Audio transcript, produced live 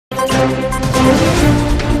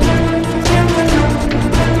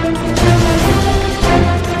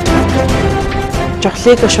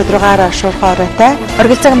жохлыг шударгаар шуурхай оройтой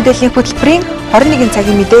оргил цаг мэдээллийн хөтөлбөрийн 21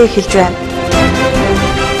 цагийн мэдээ эхэлж байна.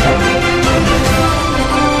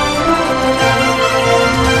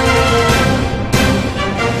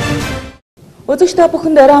 Үзэгч та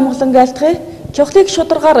бүхэнд орой амгалан айлтгая. Жохлыг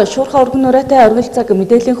шударгаар шуурхай өргөн оройтой оргил цаг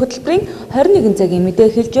мэдээллийн хөтөлбөрийн 21 цагийн мэдээ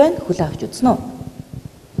эхэлж байна. Хүлээн авч үзнэ үү?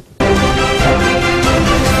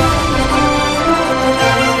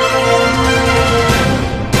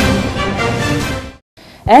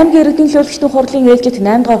 Аймгийн иргэдийн төлөөлөгчдийн хурлын ээлжид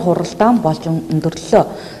 8 дугаар хуралдаан болж өндөрлөлөө.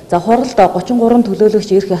 За хуралд 33 төлөөлөгч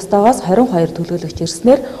ирэх ёстойгоос 22 төлөөлөгч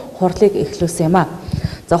ирснээр хурлыг эхлүүлсэн юм а.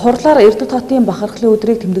 За хурлаар Эрдэнэт хотын бахархлын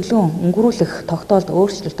өдрийг тэмдэглэн өнгөрүүлэх тогтоолд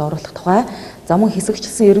өөрчлөлт оруулах тухай, за мөн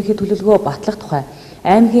хэсэгчлсэн ерөнхий төлөвлөгөө батлах тухай,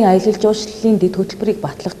 аймгийн аялал жуулчлалын дэд хөтөлбөрийг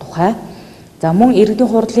батлах тухай, за мөн иргэдийн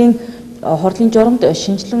хурлын жоромд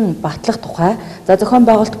шинжилэн батлах тухай, за зохион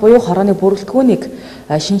байгуулалт буюу хорооны бүрэлдэхүүнийг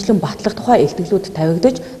шинжилэн батлах тухай илтгэлүүд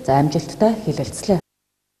тавигдаж, за амжилттай хэлэлцлээ.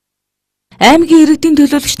 Аймгийн иргэдийн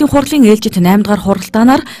төлөөлөгчдийн хурлын ээлжид 8 дугаар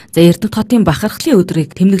хуралдаанаар за Эрдэнэт хотын бахархлын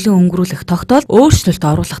өдрийг тэмдэглэн өнгөрүүлэх тогтоол өөрчлөлт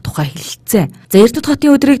оруулах тухай хэлэлцсэн. За Эрдэнэт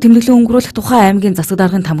хотын өдрийг тэмдэглэн өнгөрүүлэх тухай аймгийн засаг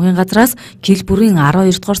даргын тамгын газраас жил бүрийн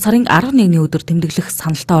 12 дугаар сарын 11-ний өдөр тэмдэглэх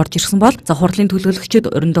саналтай орж ирсэн бол за хурлын төлөөлөгчид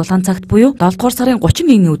 27 цагт буюу 7 дугаар сарын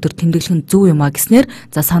 31-ний өдөр тэмдэглэх нь зөв юм а гэснээр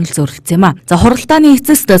за санал зөрчилсөн юм а. За хуралдааны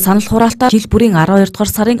эцэст санал хураалтаар жил бүрийн 12 дугаар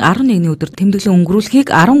сарын 11-ний өдөр тэмдэглэн өнгөрүүлэхийг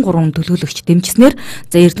 13 төлөөлөгч дэмжснээр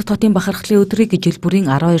за Эрдэнэт хотын бахархлын өдрийг жил бүрийн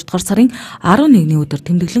 12 дугаар сарын 11-ний өдөр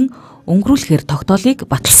тэмдэглэн өнгөрүүлэхээр тогтоолыг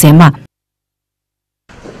баталсан юм а.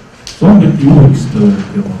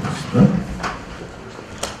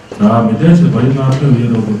 За мэдээж баян наадмын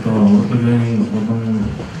үеэр одоо урлагийн болон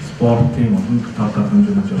спортын олон талаар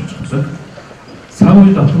хэмжээнд явж байгаа. Цаг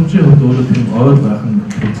үед давтамжийн хувьд өөрөө тийм ойр байх нь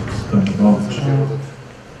хэрэгтэй байна.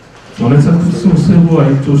 Зураг цагтсан үсээгөө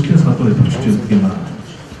аяг зүйчлийн салбарыг төвчж ирдэг юм а.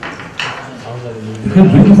 Тэгэхээр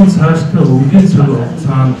бидний хүн цаашдаа өвгийн цаг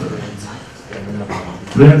хугацаанд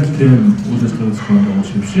брэнд тэм үйлчлэгч хоног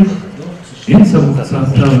шившиг энэ цаг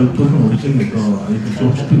хугацаанд өдөртөө үржин аяг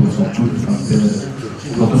зүйчдийг өсөжүүлэх саналтай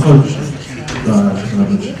тодорхой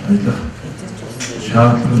ажиллах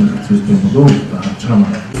шаардлага нэгцүүлсэн болов харж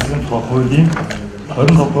байгаа. Хуулийн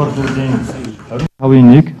 20 дугаар зүйлийн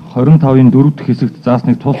 25-ын 25-ын 4 дахь хэсэгт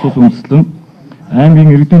заасныг тус үндэслэн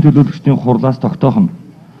аймгийн иргэдийн төлөөлөгчдийн хурлаас тогтоох нь.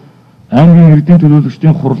 Аймгийн иргэдийн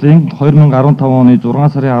төлөөлөгчдийн хурлын 2015 оны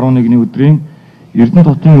 6 сарын 11-ний өдрийн Эрдэнэт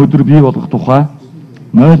хотын өдөр бий болгох тухай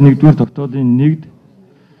 01-р тогтоолын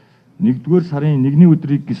 1-р сарын 1-ний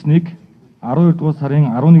өдрийг гиснийг 12-р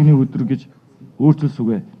сарын 11-ний өдөр гэж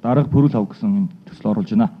өөрчилсүгэ дарга пөрөл ав гэсэн төсөл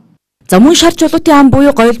оруулж байна. За мөн шар чулуутын ам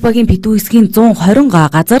буюу гоёл багийн Пидүү хэсгийн 120 га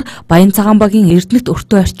газар, Баян цагаан багийн Эрдэнэт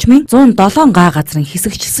өртөө орчмын 107 га газрын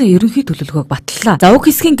хэсэгчилсэн ерөнхий төлөвлөгөөг батллаа. За уг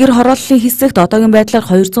хэсгийн гэр хорооллын хэсэгт одоогийн байдлаар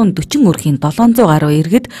 240 өрхийн 700 гаруй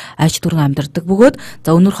иргэд аж түргэн амьдардаг бөгөөд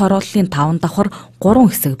за өнөр хорооллын 5 давхар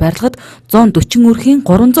 3 хэсэг барилгад 140 өрхийн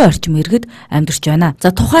 300 орчим иргэд амьдарч байна.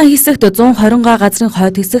 За тухайн хэсэгт 120 га газрын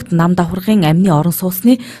хойд хэсэгт нам давхаргын амны орон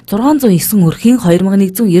сууцны 609 өрхийн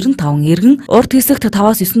 2195 иргэн, урд хэсэгт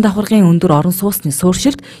 5-9 давхаргын өндөр орон сууцны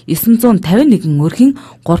сууршилт 951 өрхийн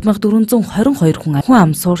 3422 хүн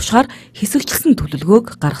ам сууршихаар хэсэгчлсэн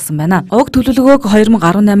төлөвлөгөөг гаргасан байна. Уг төлөвлөгөөг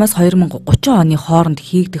 2018-аас 2030 оны хооронд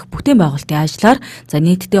хийгдэх бүтээн байгуулалтын ажлаар за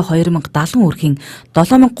нийтдээ 2070 өрхийн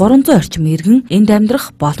 7300 орчим иргэн энд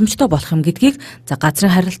амьдрах боломжтой болох юм гэдгийг за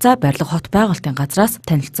газрын харилцаа барилга хот байгуулалтын газраас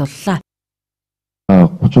танилцууллаа.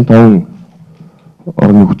 35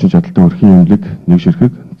 орны хүчин чадалтай өрхийн эмнэлэг нэг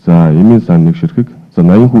ширхэг, за эмийн сан нэг ширхэг, за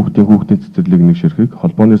 80 хүүхдийн цэцэрлэг нэг ширхэг,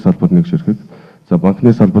 холбооны салбар нэг ширхэг, за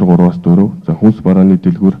банкны салбар 3-аас 4, за хүнс барааны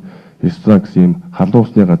дэлгүүр, ресторан гэсэн юм, халуун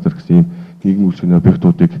усны газар гэсэн юм нийгмийн үйлчлэгийн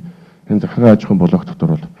объектуудыг энэ захиргаа аж ахуйн блок дотор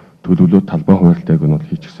бол төлөвлөлт талбай хуваарлтайг нь бол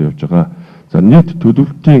хийчихсэн явж байгаа. За нийт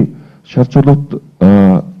төлөвлөлтийн шар чулуут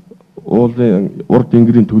уулын урд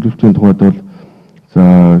тэнгэрийн төлөвлөлтийн тухайд бол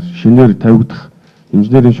за шинээр тавигдах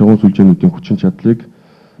инженерийн шугам сүлжээнүүдийн хүчин чадлыг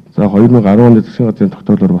за 2010 оны засгийн газрын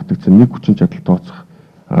тогтоолоор батлагдсан нэг хүчин чадал тооцох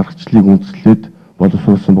аргачлалыг үндэслээд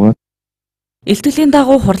боловсруулсан байгаа. Илтгэлийн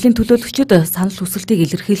дагуу хурлын төлөөлөгчид санал хүсэлтийг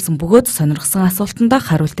илэрхийлсэн бөгөөд сонирхсан асуултанд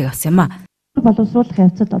хариултыг авсан юм а. Боловсруулах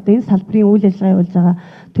явцад одоо энэ салбарын үйл ажиллагаа явуулж байгаа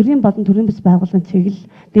төрийн болон төрийн бус байгууллагын чиглэл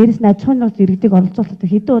дээрээс нь аж ахуйн нууц иргэдэг оролцуулалт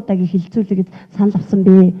хэдэн удаагийн хилцүүлэг гэж санал авсан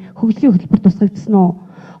бэ? Хөгжлийн хөтөлбөр тусгагдсан уу?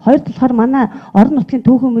 Хоёр талаар манай орон нутгийн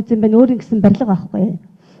түүхэн музей байна, өөр ингэсэн барилга байхгүй.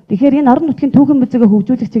 Тэгэхээр энэ орон нутгийн түүхэн музейг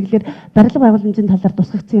хөгжүүлэх чиглэлээр барилга байгууламжийн талаар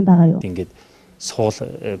тусгагдсан юм байгаа юу? Ингээд суул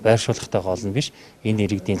байршуулахтай гол нь биш, энэ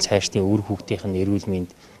иргэдийн цаашдын үр хүүхдийн эрүүл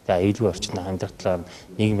мэнд, аюулгүй орчинд амьдрах талаар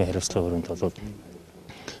нийгмийн хариуцлага өрөөнд бол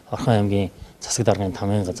Орхон аймгийн засаг даргын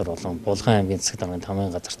тамгын газар болон Булган аймгийн засаг даргын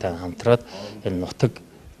тамгын газартай хамтраад энэ нутаг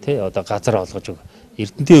тий одоо газар олгож өг.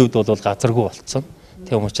 Эрдэнтийн хувьд бол газаргүй болцсон.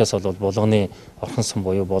 Тийм учраас бол Булганы Орхон сум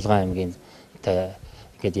буюу Булган аймгийн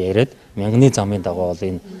гэд яриад мянганы замын дагуу бол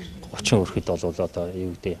энэ 30 өрхөд бол одоо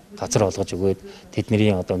юу гэдэг газар олгож өгөөд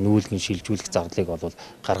тэдний одоо нүүлгэн шилжүүлэх зардлыг бол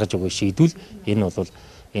гаргаж өгөө шийдвэл энэ бол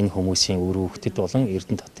энэ хүмүүсийн үр хөвгөдөд болон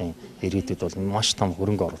Эрдэнэ хотын ирээдүйд бол маш том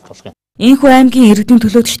хөрөнгө оруулалт болох юм. Энэхүү аймгийн иргэдийн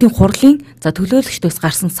төлөөлөгчдийн хурлын төлөөлөгчдөөс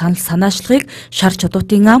гарсан санал санаачлагыг шар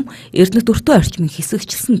чодуутын ам Эрдэнэт өртөө орчмын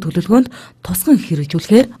хэсэгчлсэн төлөвлөгөөнд тусган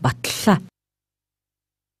хэрэгжүүлэхээр баталлаа.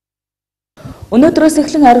 Өнөөдрөөс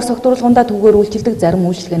эхлэн арга согтууруулгандаа түгээр үйлчилдэг зарим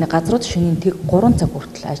үйлчилгээний газрууд шөнийн тэг 3 цаг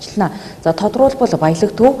хүртэл ажиллана. За тодорхойлбол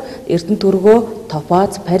Баялаг төв, Эрдэнэ төргөө,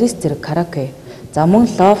 Топаз, Парис зэрэг караоке, за мөн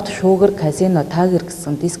лофт, шүүгэр, казино, тагер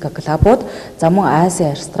гэсэн диско клубууд, за мөн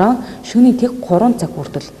Азийн ресторан шөнийн тэг 3 цаг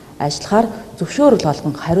хүртэл ажиллахаар зөвшөөрөл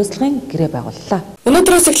олгон хариуцлагын гэрээ байгууллаа.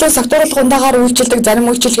 Өнөөдрөөс эхлээд согтууруулгандаагаар үйлчилдэг зарим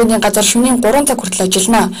үйлчилгээний газар шөнийн 3 цаг хүртэл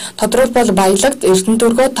ажиллана. Тодорхойлбол Баялагт, Эрдэнэ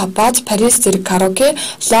төргөө, Топаз, Парис зэрэг караоке,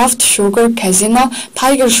 лофт, шүүгэр, казино,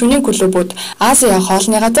 тагер шөнийн клубууд, Азийн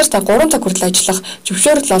хоолны газар 3 цаг хүртэл ажиллах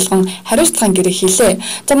зөвшөөрөл олгон хариуцлагын гэрээ хийлээ.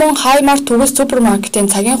 За мөн Хаймарт төгс супермаркетын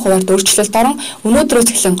цагийн хуваарьд өөрчлөлт орон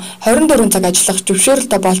өнөөдрөөс эхлэн 24 цаг ажиллах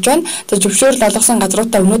зөвшөөрөлтөй болж байна. За зөвшөөрөл олгосон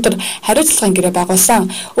газруудаа өнөөдөр хариуцлагын гэрээ байгуулсан.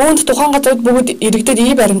 Үүнд тухайн газрууд бүгд иргэдэд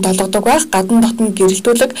ий баримт олгодог байх, гадна дотн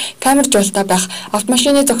гэрэлтүүлэг, камер жуултай байх,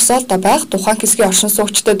 автомашины зогсоолтой байх, тухайн хэсгийн оршин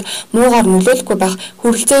суугчдад муугаар нөлөөлөхгүй байх,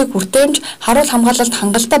 хүрэлцээг хүртээмж, харуул хамгаалалт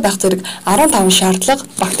хангалттай байх зэрэг 15 шаардлага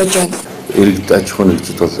багтаж байна. Иргэд аж ахуйн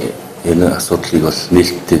нэгжид бол энэ асуудлыг бол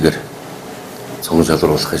нээлттэйгээр цуглаж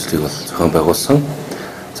олруулах ажлыг бол зохион байгуулсан.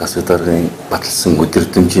 Засаг даргын баталсан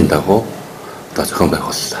өдөрдмжийн дагуу одоо зохион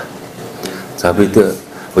байгууллаа. За бид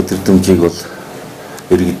өдөрдмжийг бол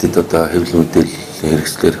иргэдэд одоо хэвлэл мэдээллийн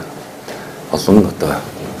хэрэгслэр олон одоо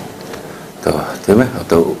тийм ээ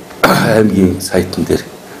одоо аймгийн сайтн дээр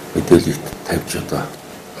мэдээлэл тавьж одоо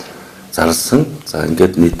зарласан. За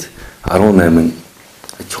ингээд нийт 18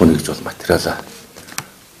 аж ахуйн нэгж бол материалаа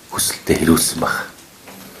хүсэлтэд хэрүүлсэн баг.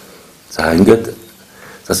 За ингээд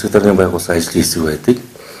засаг даргын байгуулсан ажлын хэсэг байдаг.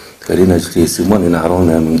 Тэгэхээр энэ ажлын хэсэг маань энэ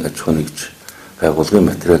 18 аж ахуйн нэгж байгуулгын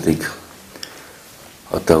материалыг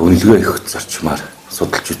одоо үнэлгээ их зарчмаар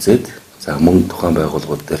судалж үзээд за мөн тухайн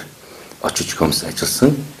байгууллагууд дээр очиж комс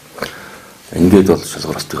ажилласан. Ингээд бол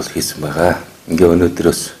шалгуултыг бол хийсэн байгаа. Ингээ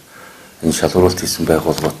өнөөдрөөс энэ шалгуулт хийсэн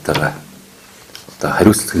байгууллагуудаараа одоо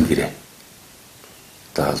хариуцлагын гэрээ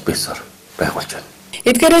одоо албасаар байгуулж байна.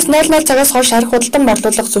 Эдгээрээс 00 цагаас хойш арх худалдан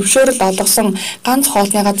борлуулах зөвшөөрөл олгосон ганц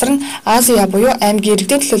хоолны газар нь Азия буюу аймгийн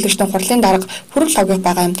иргэдийн төлөөлөгчдийн хурлын дарга хүрэл авгих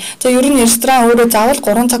байгаа юм. За ер нь ресторан өөрөө заавал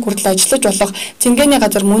 3 цаг хүртэл ажиллаж болох цэнгэний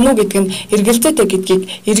газар мөн үү гэдэг нь эргэлзээтэй гэдгийг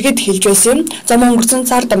иргэд хэлж байсан юм. За мөн өнгөрсөн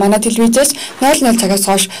сард манай телевизээс 00 цагаас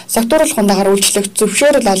хойш согтууруулгандаагаар үйлчлэх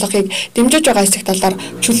зөвшөөрөл олгохыг дэмжиж байгаа хэсэг талаар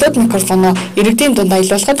чөлөөт микрофоноо иргэдийн дунд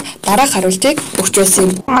аялуулахад дараах хариултыг өгч байсан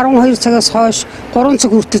юм. 12 цагаас хойш 3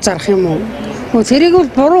 цаг хүртэл зарах юм уу? Тэрийг бол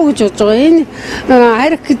буруу гэж бодож байгаа. Энэ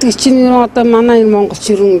арх гэдэг чинь одоо манай энэ монголч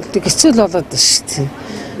ерөн хэцүү л болоод байна шүү дээ.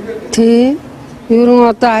 Тий. Ерөн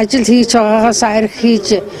одоо ажил хийж байгаагаас арх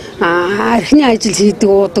хийж архины ажил хийдэг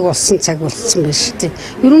уудаг болсон цаг болсон байна шүү дээ.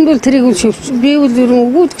 Ерөн бол тэрийг би бол ерөн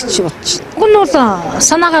өгөөд гэж бодчих. Уг нь бол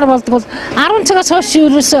санаагаар болдог бол 10 цагаас хойш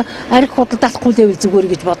ерөөсө арх худалдаахгүй л зүгээр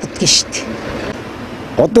гэж боддог шүү дээ.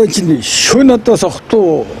 Одоо чинь шөнө одоо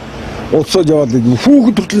сохтуу улсад яваад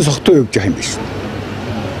хүүхэд төрлийн сохтуу явж байгаа юм биш.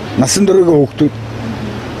 Насан туршийн хүүхдүүд.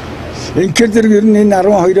 Инхээр зэрэг ер нь энэ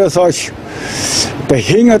 12-оос хойш одоо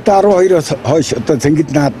хэн одоо 12-оос хойш одоо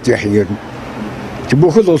цэнгид наад яах юм.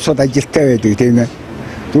 Бүхэл улсад ажилтаа байдаг тийм ээ.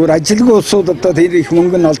 Зүгээр ажилгүй улсууд одоо тэр их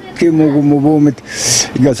мөнгө нь олдох юм уу бөөмөд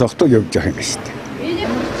ингээд сохтуу явж байгаа юм биш.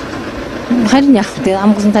 Харин яг тийм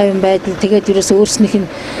амгалан тавин байдал тэгээд ерөөсөө өөрснийх нь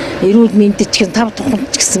эрүүл мэндэд ч 5 тухамд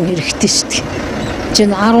ч гэсэн хэрэгтэй шүү дээ.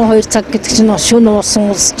 Чин 12 цаг гэдэг чинь шөнө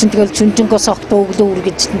уусан улс чинь тэгэл чүнжэнгөөс огт өглөө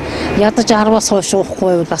үргэж ядаж 10-аас хойш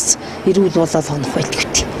уухгүй бол бас эрүүл болоод хонох байдаг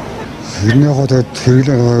тийм. Тэрнийхөө тэгээд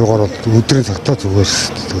хэрэглэн хоёроор өдрийн цагтаа зүгээр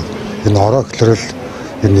шүү дээ. Энэ ороо гэхэрэл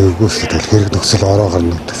энэ өгөөс тэгэл хэрэг нөхцөл ороо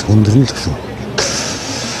гарна өндөрнө л гэсэн.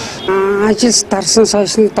 Ажил дарсан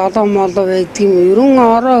сошны 7 молоо байдаг юм. Ерөн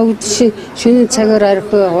ороо өгдөг шөнийн цагаар арх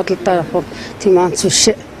худалдаа явах тийм онц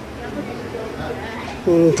биш.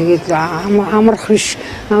 Тэгээд амарх биш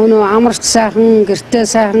амарч сайхан гэртээ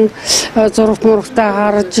сайхан зурагт мурагтаа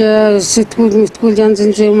харж сэтгүүл янз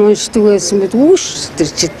янз юм уншдаг байсан мэт үүш тэр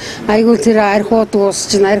чинь айгуул тэр архиуд уус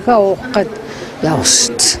чинь архиа уух гээд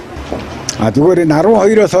явсан. Зүгээр энэ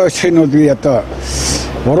 12-оос хойш нь бол би одоо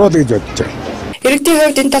буруу гэж бодож байна. Иргэдийн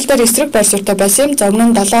хувьд энэ тал дээр эсрэг байр суурьтай байсан юм. За өмнө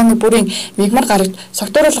нь 7 оны бүрийн мигмар гарагт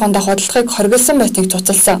согтууруулгандаа хөдөлгөхийг хоригдсан байсныг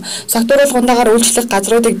цуцалсан. Согтууруулгандаагаар үйлчлэх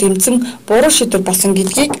газруудыг дэмжсэн буруу шийдвэр болсон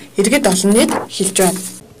гэдгийг иргэд олон нийт хэлж байна.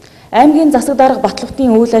 Аймгийн засаг дарга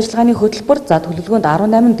батлагдсан үйл ажиллагааны хөтөлбөр за төлөвлөгөөнд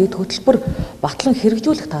 18 дэд хөтөлбөр батлан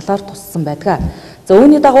хэрэгжүүлэх талаар туссан байдаг. За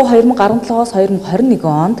үүний дагуу 2017-оос 2021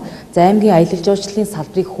 онд за аймгийн аялал жуулчлалын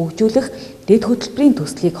салбарыг хөгжүүлэх дэд хөтөлбөрийн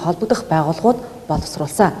төслийг холбогдох байгууллагууд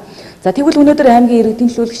боловсруулсан. За тэгвэл өнөөдөр аймгийн иргэдийн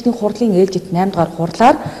төлөөлөгчдийн хурлын ээлжид 8 дугаар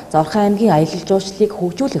хурлаар за Орхон аймгийн аялал жуулчлалыг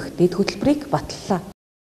хөгжүүлэх дэд хөтөлбөрийг батллаа.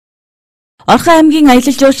 Орхон аймгийн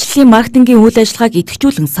аялал жуулчлалын маркетингийн үйл ажиллагааг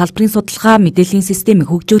идэвхжүүлэн салбарын судалгаа, мэдээллийн системийг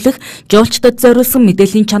хөгжүүлэх, жуулчдад зориулсан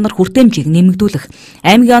мэдээллийн чанар хүртээмжийг нэмэгдүүлэх,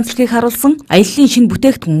 аймгийн онцлогийг харуулсан аяллаа шинэ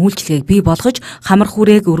бүтээгдэхүүн үйлчилгээг бий болгож, хамар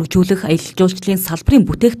хүрээг өргөжүүлэх, аялал жуулчлалын салбарын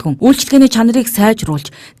бүтээгдэхүүн үйлчилгээний чанарыг сайжруулж,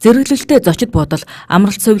 зэрэглэлтэй зочид буудал,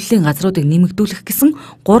 амралт сувиллын газруудыг нэмэгдүүлэх гэсэн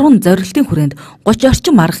 3 зорилтын хүрээнд 30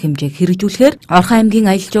 орчим арга хэмжээг хэрэгжүүлэхээр Орхон аймгийн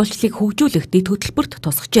аялал жуулчлалыг хөгжүүлэх дэд хөтөлбөрт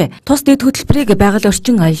тусгажээ. Тус дэд хөтөлбөрийг байгаль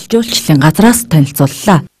орчин аялал жуулчлалын газраас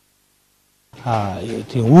танилцууллаа.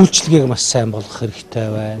 Тийм үйлчлэгийг маш сайн болгох хэрэгтэй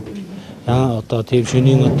байна. Одоо тийм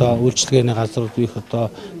шөнийн одоо үйлчлэгээний газрууд их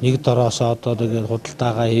одоо нэг дороосоо одоо тэгээд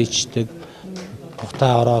худалдаагаа хийждэг,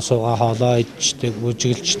 тухтай ороосоо хоолоо идчихдэг,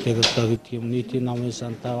 үжиглждэг одоо гэдэг юм нийтийн номын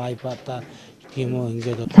сантаа, вайпата тийм үү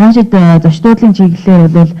ингээд цаашид зочдуудлын чиглэлээр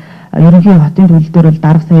бол ерөнхий хотын төлөлдөр бол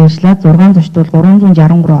дарга сая ярьчлаа 6 зочдууд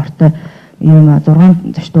 363 ортой ийм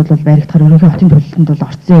 6 зочдууд бол баригдахаар ерөнхий хотын төлөлтөнд бол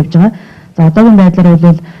орцсон явж байгаа. За одоогийн байдлаар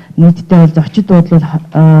бол нийтдээ бол зочид буудлууд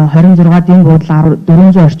 26, дэн буудлал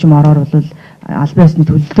 400 орчим ороор бол албан ёсны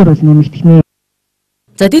төлөлтөөр бол нэмэгдэх нэ.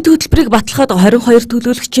 За дэд хөтөлбөрийг батлахад 22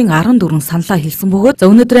 төлөөлөгчийн 14 саналаа хэлсэн бөгөөд за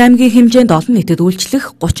өнөөдөр аймгийн хэмжээнд олон нийтэд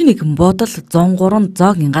үйлчлэх 31 буудал, 103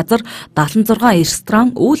 зоогийн газар, 76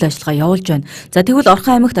 ресторан үйл ажиллагаа явуулж байна. За тэгвэл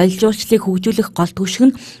Орхон аймагт аялал жуулчлалыг хөгжүүлэх гол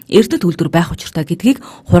түвшин нь эрдэнэ төлбөр байх учиртай гэдгийг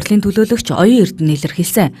хурлын төлөөлөгч Оюун Эрдэнэ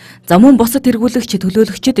илэрхийлсэн. За мөн бусад тэргүүлэгч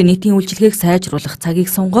төлөөлөгчид нийтийн үйлчлэгийг сайжруулах,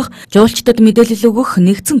 цагийг сунгах, жуулчдад мэдээлэл өгөх,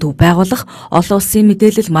 нэгдсэн төв байгуулах, олон улсын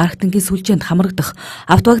мэдээлэл маркетингийн сүлжээнд хамрагдах,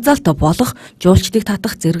 авто вокзалтай болох, жуулчдыг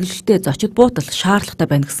татах зэрэглэлтэй зочид буудал шаардлагатай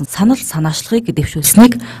байна гэсэн санал санаачлалыг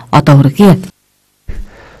дэвшүүлсэнийг одоо хүргэе.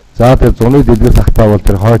 За тэр зуны дэлгэр цагтаа бол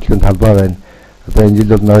тэр хойдлын талбай байна. Одоо энэ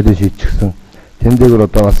жил бол нойлын шийдчихсэн. Тэн дээр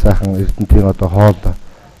одоо бас сайхан эрдэнтийн одоо хоол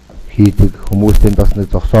хийдэг, хүмүүсийн бас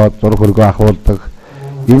нэг зогсоод зураг хөргөө ахуулдаг.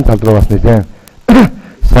 Энэ тал руу бас нэлээд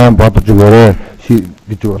сайн бодож өгөөрэй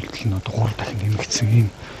гэж болтол нь одоо 3 дахин нэмэгдсэн ийм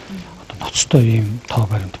одоо ноцтой ийм тоо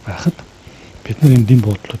баримт байхад бид нар энэ дэм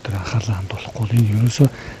буудлууд дээр анхаарлаа хандуулахгүй энэ ерөөсөө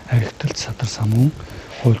харигталт садар самуун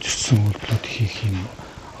хуульч өссөн үйлдэлүүд хийх юм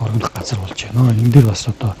оргих газар болж байна. Энэ дээр бас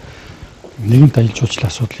одоо нэгэнт аялал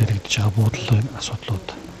жуулчлалын асуудал яригдж байгаа, буудлын асуудлууд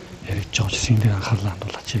яригдж байгаа учраас энэ дээр анхаарлаа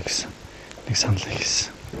хандуулаач гэсэн нэг санал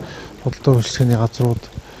хийсэн. Бодлоо үйлчлэгээний газрууд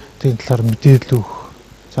тийм талаар мэдээлэл өгөх,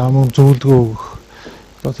 за мөн зөвлөгөө өгөх,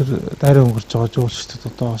 одоо тэр дайраа өнгөрч байгаа жуулчдад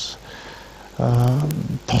одоо бас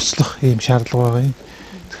туслах ийм шаардлага байгаа юм.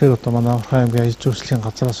 Тэгэхээр одоо манай Орхон аймгийн аялал жуулчлалын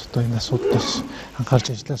газраас одоо энэ асуудлаас анхаарч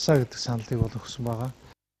ажилласаа гэдэг саналыг бол өгсөн байгаа.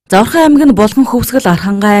 За Орхон аймаг нь булган хөвсгөл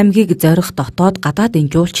Архангай аймгийг зорих дотоод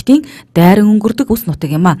гадаадын жуулчдын дайран өнгөрдөг үс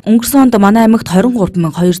нутаг юм а. Өнгөрсөн онд манай аймагт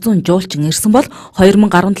 23200 жуулчин ирсэн бол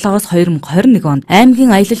 2017-оос 2021 онд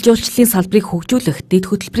аймгийн аялал жуулчлалын салбарыг хөгжүүлэх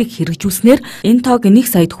дэд хөтөлбөрийг хэрэгжүүлснээр энэ тоог 1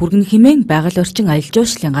 саяд хүргэн хэмээн байгаль орчин аялал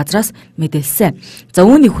жуулчлалын газраас мэдээлсэн. За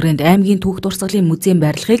үүний хүрээнд аймгийн түүх дурсгалын музейн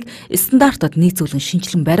барилгыг стандартад нийцүүлэн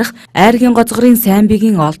шинжилэн барих, айргийн гозгорын сайн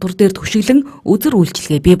биегийн олдвор дээр түшиглэн үзэр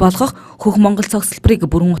үйлчилгээ бий болгох, хөх Монгол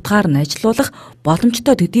цогцлборыг бүрэн утгаар нь ажилуулах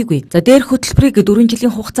боломжтой төдийгүй. За дээр хөтөлбөрийг 4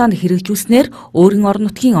 жилийн хугацаанд хэрэгжүүлснээр өөрийн орон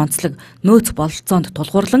нутгийн онцлог нөөц бололцоонд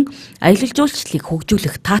тулгуурлан аялал жуулчлалыг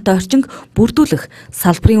хөгжүүлэх, таатай орчинг бүрдүүлэх,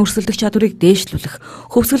 салбарын өрсөлдөх чадварыг дээшлүүлэх,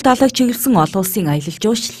 хөвсгөл далайг чиглэсэн олон улсын аялал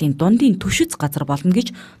жуулчлалын дундын түшиц газар болно гэж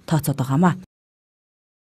тооцоод байгаамаа.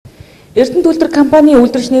 Эрдэнэ төлбөр компани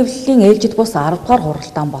үйлдвэрч нэвлэлийн ээлжид бус 10 дугаар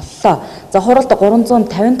хуралдаан боллоо. За хуралд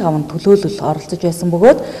 355 төлөөлөл оролцож байсан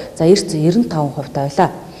бөгөөд за эрт 95%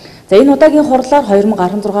 байлаа. За энэ удаагийн хурлаар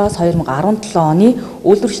 2016-аас 2017 оны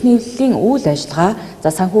үйлдвэрч нэвлэлийн үйл ажиллагаа за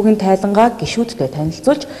санхүүгийн тайлангаа гишүүдтэй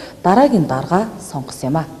танилцуулж дараагийн дарга сонгосон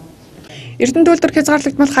юм а. Эрдэнэ төлбөр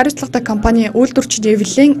хязгаарлагдмал хариуцлагатай компани үйлдвэрч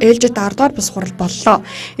нэвлэлийн ээлжид 10 дугаар бус хурал боллоо.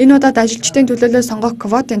 Энэ удаад ажилчдын төлөөлөл сонгох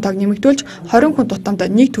квотын тоог нэмэгдүүлж 20 хүн тутамд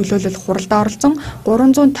нэг төлөөлөл хуралд оролцсон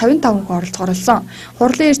 355 хүн оролцооролсон.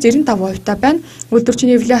 Хурлын эрс 95% та байна. Үйлдвэрч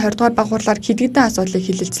нэвлэлийн 20 дугаар баг хурлаар хэдэгдэн асуудлыг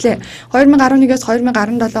хилэлцлээ. 2011-ээс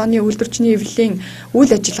 2017 оны үйлдвэрч нэвлэлийн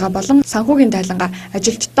үйл ажиллагаа болон санхүүгийн тайлангаа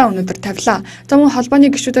ажилчдаа өнөөдөр тавилаа. За мөн холбооны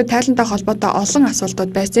гишүүдэд тайлантай холбоотой олон асуултууд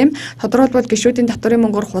байсан юм. Тодорхойлбол гишүүдийн татварын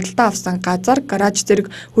мөнгөөр худалдаа авсан газар, гараж зэрэг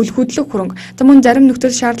хөл хөдлөх хөрөнгө, за мөн зарим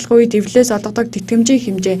нөхцөл шаардлага үед эвлэлээс олгодог тэтгэмжийн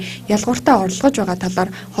хэмжээ ялгууртаа орлогож байгаа талаар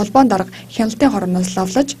холбоон дарга хяналтын хорооноос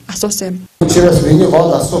лавлаж асуусан юм. Учираас миний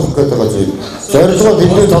гол асуух гэдэг байгаа зүйл зорилгоо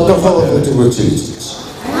бидний тодорхой өгөөч гэж.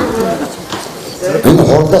 Энэ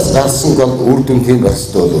хурдаас гарсан гол үр дүнгийн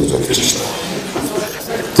барьцтай бол гэж бодож байна.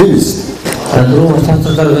 Тийм үү? Дөрөв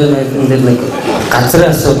цаатгаар нэг газрын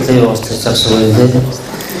асуудлыг уучлах шиг байна.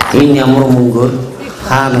 Энэ ямар мөнгөөр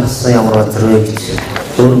хаанаас ямар газар вэ гэж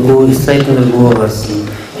дөрвөө слайдыг нөгөө гарсан.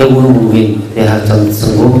 Яг мөнгөний яаж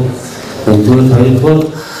амжсангүй. Тэгвэл хоёрдугаар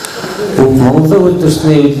Монголын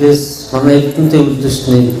үйлдвэрчний эвлээс манай эрдэнэтэй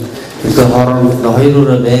үйлдвэрчний хооронд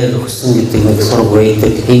хоёроо байр өгсөн гэдэг нэг сураг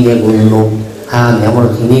байдаг. Энэ яг үнэн үү? Хаана ямар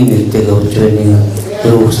хэний нэртэйг өгч байна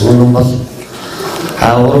юу гэсэн юм бол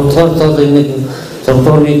уралдаад нэг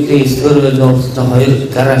зургийн эсвэр нууцтай хоёр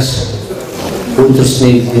гараж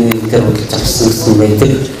үйлдвэрчний нэрээр хөдөлж авсан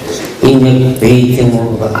байдаг. Энэ яг бэйдэн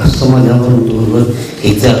авсан ямар дөрвөр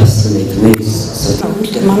хийжсэн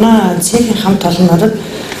гэдэг. Манай цэхийн хамт олонноор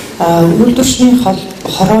үйлдвэрчний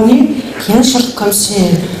хорооны хяншил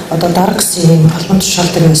комиссийн одоо дарга гэсэн албан тушаал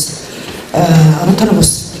дээрээс онтон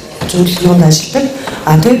бас зүйл юунд ажилладаг.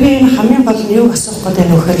 Тэгээ би энэ хамгийн гол нь юу асуух гэдэг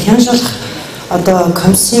нь вэхээр хяншилах одоо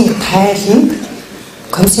комиссийн тайлан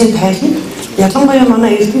ялангуяа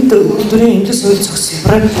манай эрдэнэт үйлдвэрийн эндээс хууль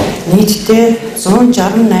зохицуулбар нийтдээ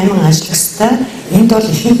 168 ажлагчтай энд бол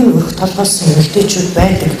ихэнх нь өрх толгойлсон эмэгтэйчүүд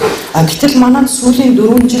байдаг. Гэтэл манайд сүүлийн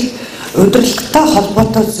 4 жил удирдлагатай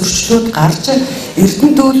холбоотой зөрчлүүд гарч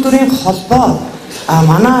эрдэнэт үйлдвэрийн холбоо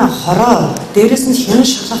манай хороо дээрээс нь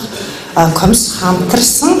хяншилах комисс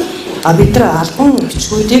хамтарсан бид нар албан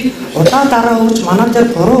бичгүүдийг удаа дараа өгч манай дээр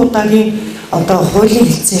 3 удаагийн одоо хуулийн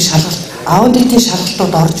хэлтсийн шалгалт, аудитын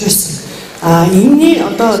шалгалтууд орж байсан. Энэний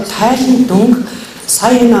одоо тайлан дүнг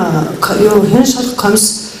сая хяншилах комисс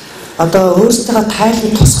одоо өөрсдөө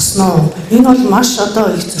тайлан тусгаснаа. Энэ бол маш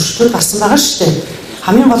одоо их зөрчлүүд гарсан байгаа шүү дээ.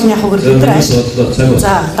 Хамгийн гол нь яг хөө бид нар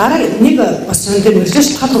за дараа нэг бас энэ дээр мэдлэг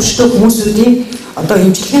шалтгаан төвчтэй хүмүүсүүдийн одоо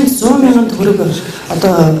эмчилгээнд 100 мянган төгрөг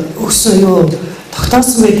одоо өгсөн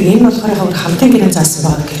тогтоосон байдаг. Энэ болохоор яг хамтын гэрээ заасан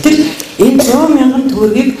байна. Гэтэл энэ 100 мянган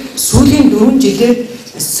төгрөгийг сүүлийн 4 жилээр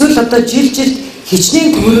эсвэл одоо жил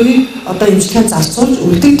хичнээн төгрөгийг одоо эмчилгээнд зарцуулж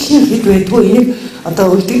үлдэгдэл нь хэд байдгүй. Энийг одоо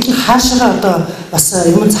үлдэгдэл нь хаашаа одоо бас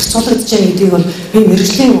юм зарцуулагдаж байгаа гэдгийг бол би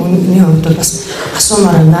мэргэжлийн үнийн хувьд бол бас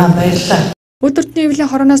асуумаар байна. Баярлалаа. Үйлдвэрчний эвлэлийн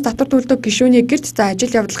хорооноос татвар төлдөг гишүүний гэрт за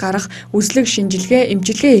ажил явдал гарах, үзлэг, шинжилгээ,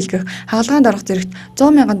 эмчилгээ хийлгэх, хаалгаанд орох зэрэгт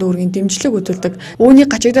 100 мянган төгрөгийн дэмжлэг үзүүлдэг. Үүнийг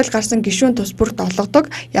гачигдал гарсан гишүүн тус бүрт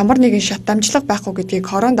олгодог, ямар нэгэн шат дамжлага байхгүй гэдгийг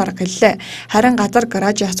хороон дарга хэллээ. Харин газар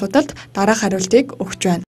гаражийн асуудалд дараах хариултыг өгч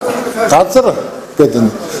байна. Газар гэдэг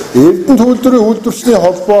нь Эрдэнэт үйлдвэрийн үйлдвэрчний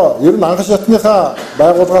холбоо ер нь анх шатныхаа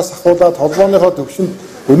байгууллагаас ахуулаад холбооныхоо төвшөнд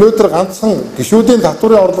өнөөдөр ганцхан гишүүдийн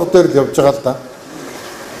татварын орлого дээр л явж байгаа л да.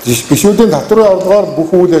 Гишүүдийн татварын орлогоор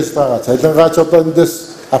бүх үйл ажиллагаагаа цалингаач одоо эндээс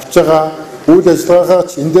авч байгаа үйл ажиллагаагаа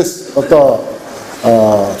ч эндээс одоо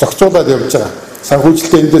зохицуулаад явж байгаа.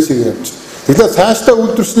 Санхүүжилтээ эндээс явж байгаа. Тэгэхээр цаашдаа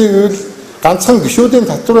үйлдвэрчний гэвэл ганцхан гишүүдийн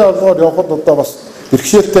татварын орлогоор явхад одоо бас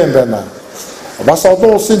бэрхшээлтэй юм байна. Бас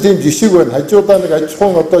олон улсын тийм жишг байна. Хажуудаа нэг аж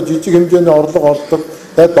ахуйн одоо жижиг хэмжээний орлого олдог.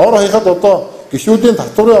 Тэгээд доор хаяхад одоо гишүүдийн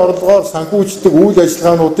татварын орлогоор санхүүждэг үйл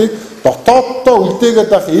ажиллагаануудыг дотооддоо үлдээгээд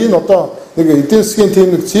байх энэ одоо нэг эдийн засгийн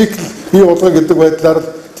тийм нэг цикл бий болгох гэдэг байдлаар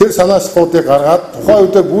тэр санаачлалуудыг гаргаад тухайн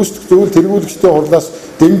үедээ гүйцэтгэх зөвлөл тэргүүлэгчдийн хурлаас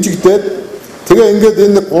дэмжигдээд тэгээ ингээд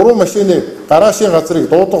энэ 3 машины гараашийн газрыг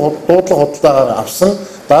дуудлага худалдаагаар авсан.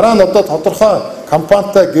 Дараа нь одоо тодорхой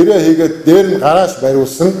компанитай гэрээ хийгээд дээр нь гарааш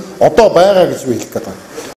бариулсан одоо байгаа гэж би хэлэх гээд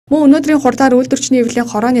байна. Мөн өнөөдрийн хурдаар үйлдвэрчний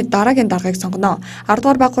эвлэлийн хорооны дараагийн даргаыг сонгоно. 10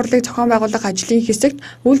 дугаар баг хурлыг зохион байгуулах ажлын хэсэгт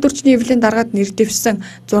үйлдвэрчний эвлэлийн даргаад нэр дэвшсэн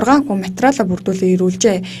 6 хүн материалаа бүрдүүлэн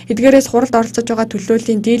ирүүлжээ. Эдгээрээс хуралд оролцож байгаа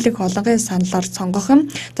төлөөллийн дийлэнх олонгийн саналаар сонгох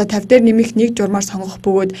юм. За 50 дээр нэмэх 1 журмаар сонгох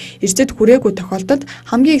бөгөөд эрсдэд хүрээгүй тохиолдолд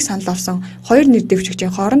хамгийн их санал авсан 2 нэр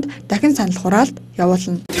дэвшигчийн хооронд дахин санал хураалт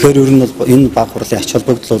явуулна. Тэгэхээр ер нь бол энэ баг хурлын ач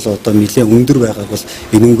холбогдол бол одоо нэлээд өндөр байгааг бол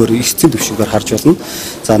энэнгөөр эсцэн төвшингээр харж байна.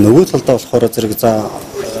 За нөгөө талдаа болохоор зэрэг за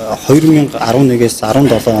 2011-ээс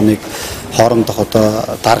 17 оныг хоорондох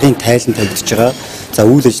одоо даргын тайлан тавигдж байгаа. За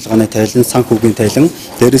үйл ажиллагааны тайлан, санхүүгийн тайлан,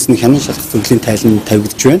 дээрэс нь хянан шалгах зөвлөлийн тайлан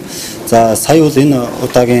тавигдж байна. За сая бол энэ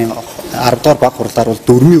удаагийн 10 дугаар баг хурлаар бол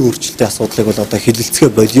дөрмийн өөрчлөлтийн асуудлыг бол одоо хилэлцгээ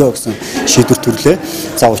болио гэсэн шийдвэр төрлөө.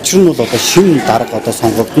 За учир нь бол одоо шинэ дарга одоо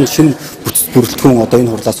сонгогдсон, шинэ бүрэлдэхүүн одоо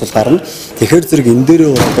энэ хурлаас бол гарна. Тэгэхээр зэрэг энэ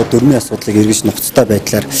дээрээ одоо дөрмийн асуудлыг эргэж нухацтай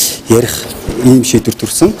байдлаар ярих ийм шийдвэр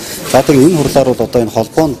төрсөн. За тэгээ энэ хурлаар бол одоо энэ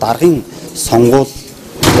холбооны даргын сонгуул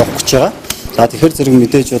явах гэж байгаа. За тэгэхээр зэрэг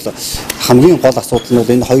мэдээж бол хамгийн гол асуудал нь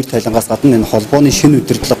бол энэ хоёр тайлангаас гадна энэ холбооны шинэ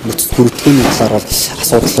удирдлага бүтц бүрэлдэхүүний талаар бол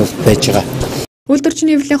асуудал бол байж байгаа.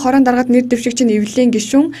 Үйлдвэрчний эвлэлийн хорон даргаад нэр дэвшигчийн эвлэлийн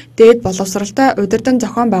гишүүн дээд боловсралтай удирдан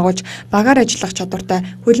зохион байгуулж багаар ажиллах чадвартай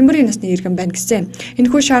хөлбөмбөрийн насны иргэн байна гэсэн.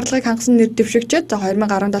 Энэхүү шаардлагыг хангасан нэр дэвшигчид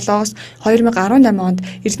 2017-оос 2018 онд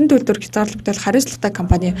Эрдэнэт үйлдвэр хязгаарлалт бүтээл хариуцлагатай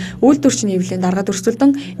компани үйлдвэрчний эвлэлийн даргаад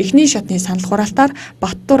өрсөлдөн эхний шатны санал хураалтаар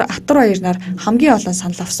Баттуур Атар баярнаар хамгийн олон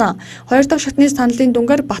санал авсан. Хоёр дахь шатны саналын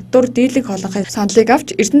дүнгээр Баттуур дийлэг холонхын саналыг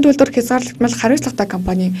авч Эрдэнэт үйлдвэр хязгаарлалт хариуцлагатай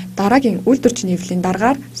компани дараагийн үйлдвэрчний эвлэлийн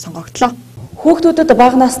даргаар сонгогдлоо. Хүүхдүүдэд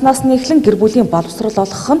бага наснаас нь эхлэн гэр бүлийн боловсрол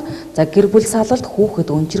олгох нь гэр бүл салалт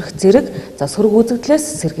хүүхэд өнжирэх зэрэг сөрөг үзэгдлээс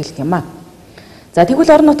сэргийлэх юм а.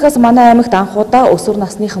 Тэгвэл орон нутгаас манай аймагт анх удаа өсвөр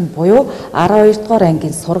насныхан буюу 12 дугаар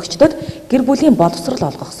ангийн сурагчдад гэр бүлийн боловсрол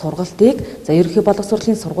олгох сургалтыг ерөнхий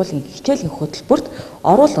боловсролын сургуулийн хичээлийн хөтөлбөрт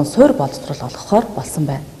оруулан суурь боловсрол олгохоор болсон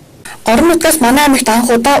байна. Орон нутгаас манай аймагт анх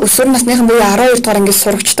удаа өсвөр насныхан буюу 12 дугаар ангийн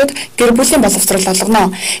сурагчдад гэр бүлийн боловсрол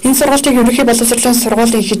олгоно. Энэ сургалтыг ерөнхий боловсролын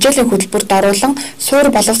сургуулийн хичээлийн хөтөлбөрт оруулан суурь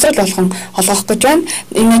боловсрол олгох гэж байна.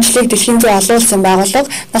 Энэ ажлыг дэлхийн зүй олон улсын байгууллага,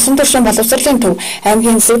 насан туршийн боловсролын төв,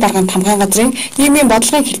 аймгийн засаг даргын хамгаалалтын газрын нийгмийн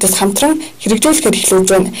бодлогын хилтэс хамтран хэрэгжүүлэхээр эхлүүлж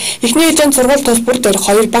байна. Эхний ээлжинд сургууль тус бүр дээр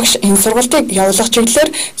 2 багш энэ сургалтыг явуулах чиглэлээр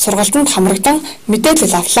сургалтанд хамрагдан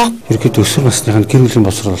мэдээлэл авлаа. Ерөнхийдөө өсвөр насныханд гэр бүлийн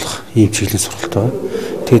боловсрол олгох ийм чиглэлийн сургалт байна.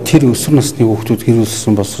 Тэгээд тэр өсвөр насны хүүхдүүд гэр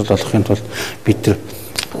бүлийн боловсрол олохын тулд бид нар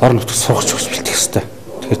орон нутгад сургагч өгч бэлтгэх хэрэгтэй.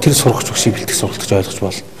 Тэгэхээр тэр сургагч өгчийг бэлтгэх сургалт гэж ойлгож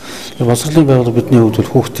байна. Боловсролын байгууллага бидний хувьд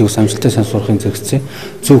бол хүүхдийг амжилттай сайн сурахын зэрэгцээ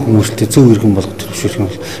зөв хүмүүстээ зөв иргэн болгох төлөвшөх нь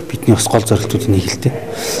бол бидний бас гол зорилтуудын нэг л дээ.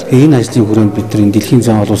 Энэ ажлын хүрээнд бид нар дэлхийн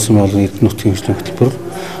зам олон улсын байгууллагын Эрдэнэт нутгийн хөгжлийн хөтөлбөр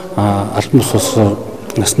албан бус улс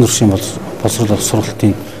насан туршийн боловсрол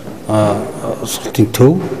сургалтын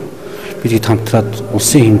төв бидийг хамтраад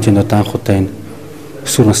улсын хэмжээнд анх удаа энэ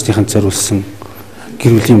өсвөр насныханд зориулсан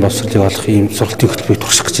гэр бүлийн боловсролыг олох ийм сургалтын хөтөлбөрийг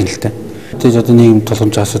турших гэж байна л да. Тэгээд одоо нийгэм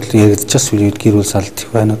тулгамж асуудал яригдчихс үед гэр бүл салт их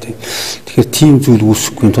байна. Тэгэхээр тийм зүйл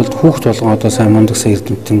үүсэхгүй тулд хүүхд болгон одоо сайн мундаг сайн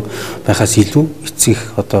эрдэмтэн байхаас илүү эцэг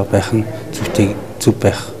одоо байх нь зөв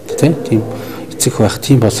байх тийм эцэг байх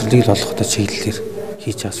тийм боловсролыг л олох одоо чиглэлээр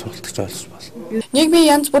хийж байгаа сургалт гэж ойлгож байна. Нийгмийн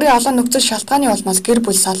янз бүрийн олон нөхцөл шалтгааны улмаас гэр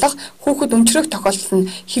бүл салах, хүүхэд өмчрөх тохиолдол нь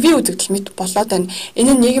хэвийн үзэгдэл мэт болоод байна.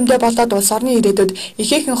 Энэ нь нийгэмдээ болоод улс орны ирээдүйд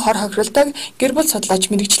ихээхэн хор хохиролдог гэр бүл судлаач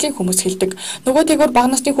мэрэгжлийн хүмүүс хэлдэг. Нөгөө тэгвэр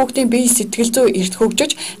бага насны хүүхдийн бие сэтгэл зүй эрт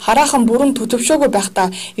хөгжиж, хараахан бүрэн төлөвшөөгүй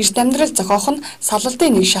байхдаа эрт амьдрал зохиох нь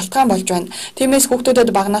салалтын нэг шалтгаан болж байна. Тиймээс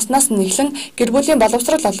хүүхдүүдэд бага наснаас нь эхлэн гэр бүлийн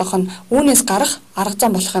боловсрол олгох нь үүнээс гарах арга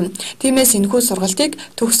зам болох юм. Тиймээс энэхүү сургалтыг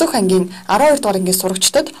төгсөх ангийн 12 дугаар ангийн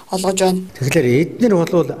сурагчдад олгож байна. Эднэр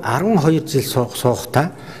бол 12 жил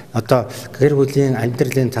суухдаа одоо гэр бүлийн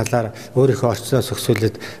амьдралын талаар өөрийнхөө орчноо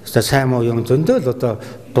зохицуулаад одоо сайн муу юм зөндөө л одоо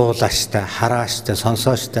дуулааштай, харааштай,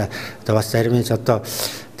 сонсооштай одоо бас зарим нь одоо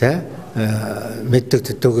мэддэг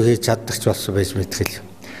төдөөг хийж чаддагч болсон байж мэдхэл.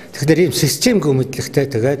 Тэгэхээр ийм системгүй мэдлэгтэй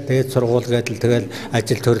тэгээд дээд сургууль гэдэл тэгэл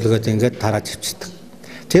ажил төрлөгөөд ингээд тарааж авчдаг.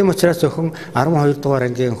 Тийм учраас зөвхөн 12 дугаар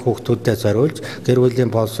ангийн хүүхдүүдэд зориулж гэр бүлийн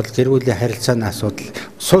боловсрол, гэр бүлийн харилцааны асуудал,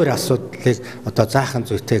 суурь асуудлыг одоо заахан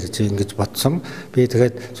зүйтэй гэж ингэж бодсон. Би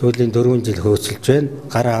тэгээд сүүлийн 4 жил хөөцөлж байна.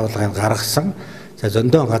 Гар авалгыг гаргасан.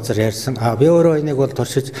 Зөндөө газар ярьсан. Би өөрөө энийг бол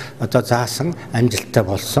туршиж одоо заасан, амжилттай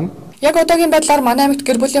болсон. Яг одоогийн байдлаар манай аймагт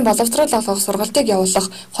гэр бүлийн боловсрол олгох сургалтыг явуулах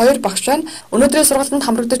 2 багш байна. Өнөөдрийн сургалтанд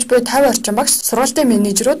хамрагдаж буй 50 орчим багш, сургалтын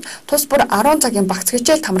менежерүүд тус бүр 10 цагийн багц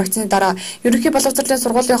хичээлд хамрагдсны дараа ерөнхий боловсролын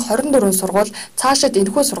сургуулийн 24 сургууль цаашид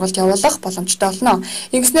энэхүү сургалт явуулах боломжтой болно.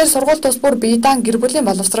 Ингэснээр сургууль тус бүр бие даан гэр бүлийн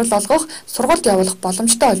боловсрол олгох сургалт явуулах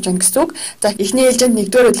боломжтой болж байна гэсэн үг. Эхний ээлжинд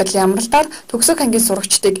 1-р удирдлагын амралтаар төгсөх ангийн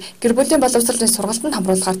сурагчдыг гэр бүлийн боловсролын сургалтанд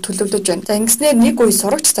хамруулахаар төлөвлөж байна. Ингэснээр нэг үе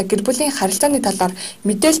сурагч гэр бүлийн харилцааны талаар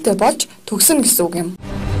мэдээлэлтэй төгсөн гэсэн үг юм.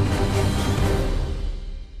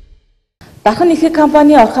 Дархан ихэнх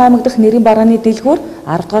компани Орхон аймаг дахь нэрийн барааны дэлгүүр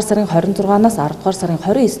 10 дугаар сарын 26-наас 10 дугаар сарын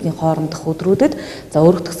 29-ний хоорондох өдрүүдэд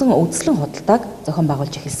өргөтгсөн үдслэн худалдааг зохион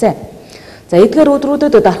байгуулж эхэлсэн. Эдгээр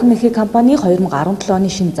өдрүүдэд Дархан ихэнх компани 2017 оны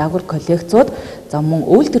шинэ загвар коллекцууд мөн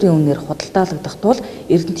үйлдвэрийн үнээр худалдаалагдах тул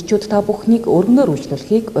эрдэмтчүүд та бүхнийг өргөнөөр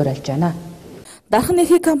үйлчлүүлэхийг уриалж байна. Дархан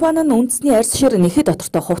ихэнх компани нь үндэсний арьс шир нэхэд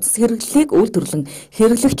дотортой хувцас хэрэглэлийг үйлдвэрлэн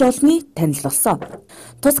хэрэглэгч олны танил болсон.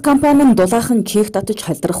 Тус компани нь дулаахан чих татаж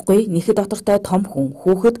халдрахгүй нэхэд дотортой том хүн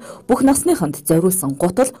хүүхэд бүх насныханд зориулсан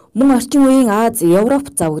гутал мөн орчин үеийн Аз,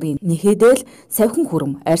 Европ загварын нэхэдэл савхин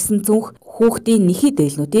хүрэм, арьсан зүнх хүүхдийн нэхий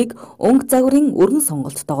дээлнүүдийг өнгө загварын өргөн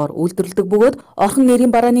сонголттойгоор үйлдвэрлэдэг бөгөөд орхон нэрийн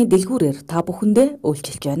барааны дэлгүүрээр та бүхэндээ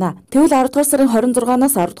үйлчилж байна. Тэгвэл 10 дугаар сарын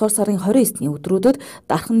 26-наас 10 дугаар сарын 29-ний өдрүүдэд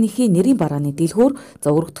дархан нэхий нэрийн барааны дэлгүүр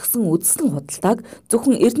өргөдгсөн үдслэн худалдааг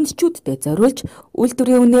зөвхөн эрдэмтчүүдэд зориулж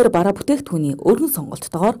үйлдвэрийн үнээр бараа бүтээгдэхүүний өргөн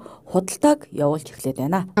сонголттойгоор худалдааг явуулж эхлэв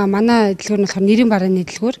байна. Манай дэлгүүр нь болохоор нэрийн барааны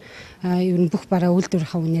дэлгүүр ер нь бүх бараа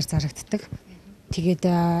үйлдвэрийнхаа үнээр зарагддаг. Тэгээд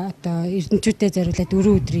одоо эрдэмтчүүдэд зориулаад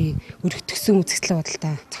 4 өдрийн өргөдгсөн үзэсгэлэн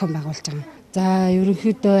худалдаа зохион байгуулж байгаа. За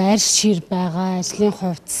ерөнхийдөө арьс шир байгаа, ажлын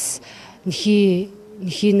хувцас,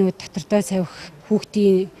 нэхийнүүд дотордоо савих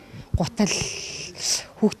хүүхдийн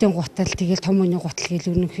гутал тэгэл том үний гутал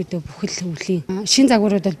гэл ерөнхийдөө бүхэл өвлийн шин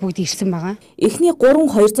загварууд бол бүгд ирсэн байгаа. Эхний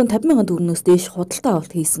 250 мянган төгрөгнөөс дээш худалдаа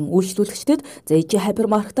авалт хийсэн үйлчлүүлэгчдэд ЗЖ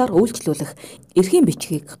хайпермаркетаар үйлчлүүлэх эрхийн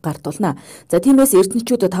бичгийг гартуулна. За тиймээс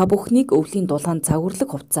эрдэнэчүүд та бүхнийг өвлийн дулаан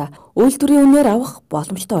загварлаг хувцас үйлдвэрийн үнээр авах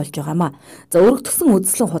боломжтой болж байгаамаа. За өргөдгсөн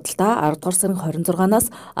үдслэн худалдаа 10 дугаар сарын 26-наас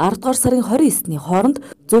 10 дугаар сарын 29-ний хооронд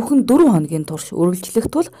зөвхөн 4 хоногийн турш үргэлжлэх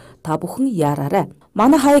тул та бүхэн яараарай.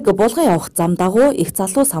 Манай хаяг булган явах зам дагуу их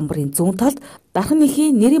залуу самбарын зүүн талд дархан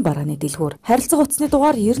нэхий нэрийн барааны дэлгүүр. Харилцаа утасны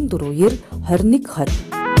дугаар 94 90 21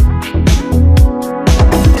 20.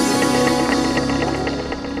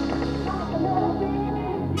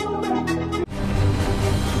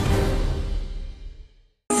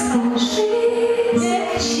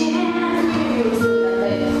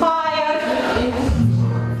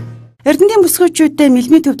 Эрдэнэтийн бүсгүйчүүдэд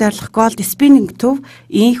мэлмийн төв дарлах голд спиннинг төв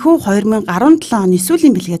инхүү 2017 оны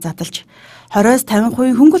сүүлийн бэлгээ задлж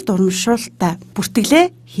 20-50% хөнгөлт урамшуулалттай бүртгэлээ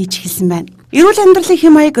хийж эхэлсэн байна. Эрүүл амьдралын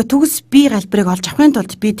хэм маяг төгс бие галбирыг олж авахын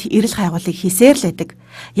тулд бид эрэл хайгуулыг хийсээр л байдаг.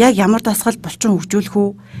 Яг ямар дасгал булчин хөгжүүлэх үү?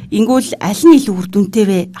 Ингүүл аль нь илүү үр дүнтэй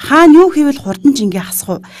вэ? Хаана юу хийвэл хурдан жингээ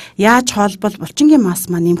хасах уу? Яаж хоолбол булчингийн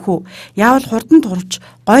мас маань нэмэх үү? Яавал хурдан турж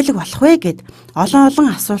гойлог болох вэ гэд олон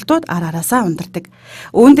асуултууд араасаа ундардаг.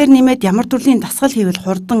 Үүн дээр нэмээд ямар төрлийн дасгал хийвэл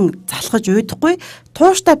хурдан залхаж уйдахгүй,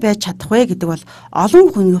 тууштай байж чадах вэ гэдэг бол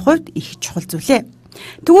олон хүний хувьд их чухал зүйлээ.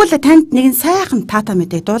 Тэгвэл танд нэгэн сайхан таата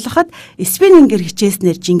мэдээг дуулгахад спиннингээр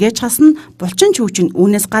хичээснээр жингээж хасна, булчин чүүжин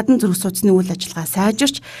үүнээс гадна зүрх судасны үйл ажиллагаа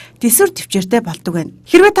сайжирч төсвөр төвчээртэй болдог байна.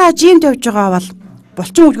 Хэрвээ та жимд явж байгаа бол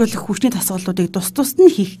булчин үргэлжлэх хүчний дасгалуудыг тус нь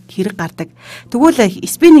хийх хэрэг гардаг. Тэгвэл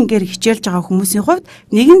спиннингээр хичээлж байгаа хүмүүсийн хувьд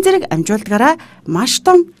нэгэн зэрэг амжуулдгаараа маш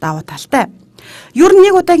том давуу талтай. Ер нь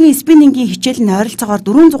нэг удаагийн спиннингийн хичээл нь ойролцоогоор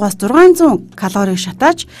 400-аас 600 калорийг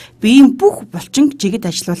шатааж биеийн бүх булчин жигэд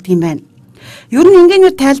ажилуулдаг юм байна. Ер нь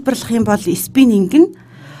ингээнээр тайлбарлах юм бол спиннинг нь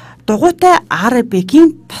дугуйтай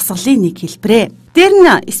аэробикийн тасгалын нэг хэлбэрээ. Дээр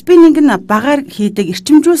нь спиннинг нь багаар хийдэг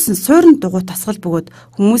эрчимжүүлсэн суурин дугуй тасгал бөгөөд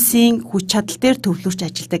хүмүүсийн хүч чадал дээр төвлөрч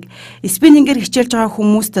ажилдаг. Спиннингээр хичээлж байгаа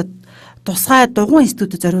хүмүүст тусгай дугуй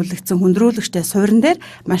институтэд зориулагдсан хүндрүүлэгчтэй суурин дээр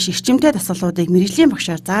маш эрчимтэй дасгалуудыг мэргэжлийн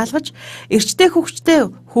багшаар заалгаж, эрчтэй хөвгчтэй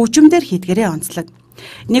хөгжимдөр хийдгээрээ онцлог.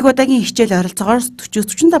 Нэг удаагийн хичээл ойролцоогоор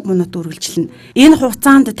 40-45 минут үргэлжилнэ. Энэ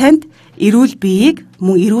хугацаанд танд эрүүл биеийг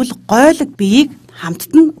мөн эрүүл гойлог биеийг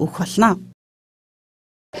хамтд нь өгөх болно.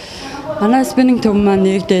 Манай спиннинг төв маань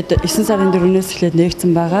нэгдээд 9 сарын 4-өөс эхлээд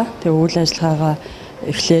нэгдсэн байгаа. Тэгээ үйл ажиллагаагаа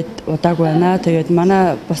эхлээд удаагүй байна. Тэгээд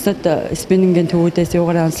манай бусад спиннингийн төвүүдээс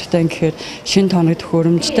юугаар онцлогтой гэхээр шинэ тоног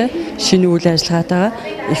төхөөрөмжтэй шинэ үйл ажиллагаатайгаа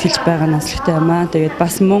эхэлж байгаа нь онцлогтой юм аа. Тэгээд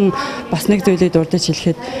бас нэг зүйлийг дурдж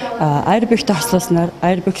хэлэхэд аэробиктэй хослуулснаар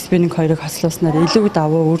аэробик спиннинг хоёрыг хослуулснаар илүү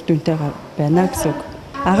давуу үр дүнтэй байна гэсэн үг.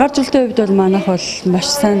 Агаар зүйлтэй хувьд бол манайх бол маш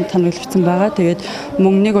сайн тоноглогдсон байгаа. Тэгээд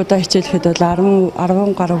мөн нэг удаа хичээлэхэд бол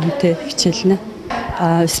 10 гаруй хүнтэй хичээлнэ.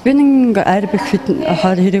 Спиннинг аэробик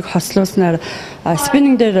хоёрыг хослуулснаар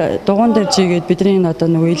спиннинг дээр дугуун дээр жигээд бидний одоо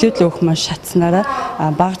нөгөө илүүдл өөх маш шатснараа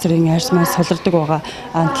баг зэргийн арьс маань солирдог байгаа.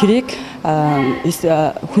 Тэрийг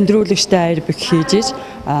хүндрүүлэгчтэй аэробик хийж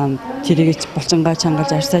тэрийг булчингаа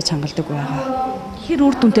чангалж арьсаа чангалдаг байгаа. Хэр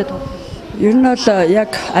үр дүнтэй ер нь бол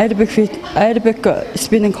яг аэробик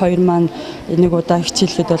спиннинг хоёр маань нэг удаа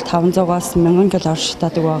хичээлэхэд бол 500-аас 1000 кг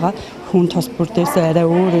шатаадаг байгаа. Хүн тус бүр дээсээ арай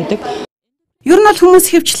өөр байдаг. Ер нь бол хүмүүс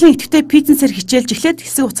хөвчлэн идэвхтэй фитнесээр хичээлж эхлээд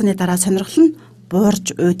хэсэг хугацааны дараа сонирхол нь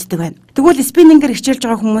буурж уйддаг байна. Тэгвэл спиннингээр хичээлж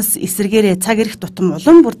байгаа хүмүүс эсрэгээрээ цаг ирэх тутам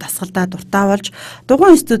улам бүр дасгалдаа дуртай болж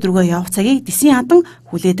дугуй институт рүүгээ явах цагийг дэсийн ядан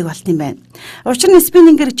хүлээдэг болт юм байна. Учир нь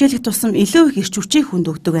спиннингээр хичээлэх тусам илүү их эрч хүчийг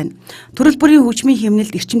хүнд өгдөг байна. Төрөл бүрийн хөгжмийн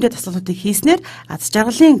хэмнэлд эрчимтэй дасгалуудыг хийснээр аз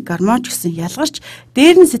жаргалын гормон ч гэсэн ялгарч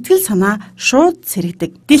дээр нь сэтгэл санаа шууд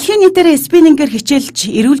сэргдэг. Дэлхийн нийтээр спиннингээр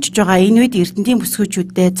хичээлж эрүүлж байгаа энэ үед Эрдэнэтийн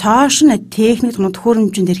бүсгүйчүүдэд цоошин техник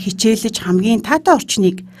төхөөрөмжнөр хичээлж хамгийн таатай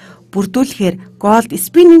орчныг бүрдүүлэхээр Gold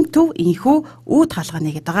Spinning төв инхүү үүд хаалга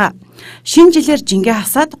нэгэд байгаа. Шинэ жилээр жингээ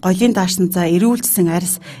хасаад голын даашсан за эрүүлжсэн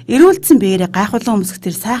арьс, эрүүлдсэн биеэрээ гайхуулан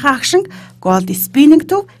өмсгтэр сайхан агшинг Gold Spinning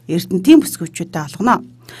төв Эрдэнэтийн бүсгүйчүүдэд олгоно.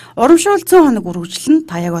 Урамшуулсан хоног үргэлжлэн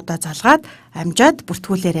та яг одоо залгаад амжаад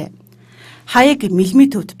бүртгүүлээрэй. Хаяг мэлми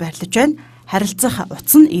төвд байрлаж байна. Харилцах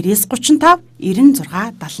утас нь 9935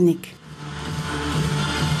 9671.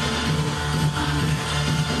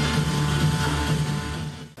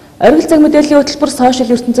 Оргил цаг мэдээллийн хөтөлбөр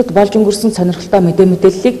сошиал ертөнцид болж өнгөрсөн сонирхолтой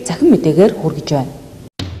мэдээллийг цахим мэдээгээр хүргэж байна.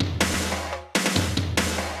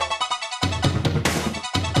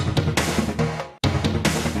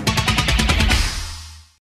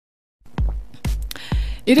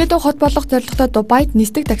 Ирээдүйн хот болох зорилготой Дубайд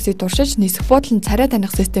нисдэг такси туршиж нисэх буудлын царай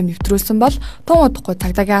таних систем нэвтрүүлсэн бол тун удахгүй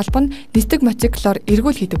цагдаагийн албан нисдэг мотоциклоор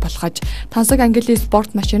эргүүл хийдэг болгож тансаг английн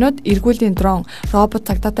спорт машинууд, эргүүлийн дрон, робот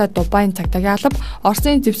цагдаатай Дубайн цагдаагийн алба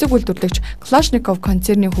Оросын зэвсэг үйлдвэрлэгч Kalashnikov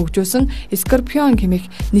концерний хөгжүүлсэн Scorpion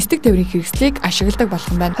хэмээх нисдэг тээврийн хэрэгслийг ашигладаг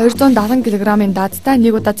болох юм байна. 270 кг-ын даадтай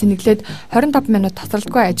нэг удаа цэнэглээд 25 минут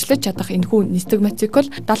тасралтгүй ажиллаж чадах энэхүү нисдэг мотоцикл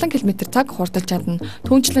 70 км/цаг хурдаж чадна.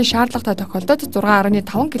 Түүнчлэн шаардлагатай тохиолдолд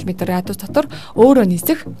 6.5 км радиус дотор өөрөө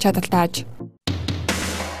нисэх чадaltaй аж.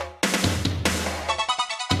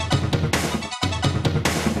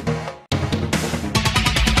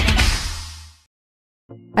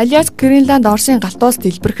 Аляск, Гренланд, Оросын галтуус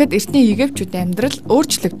дэлбэрэхэд эртний египчүүдийн амьдрал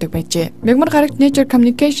өөрчлөгдөж байжээ. Мягмар гарагт Nature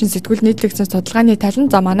Communication сэтгүүл нийтлэгдсэн судалгааны талан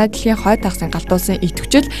за манай дэлхийн хойд хагсын галтуусын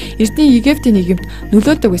идэвхжил эртний Египтийн нийгэмд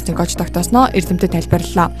нөлөөлдөг байсан гэж тогтоосноо эрдэмтэд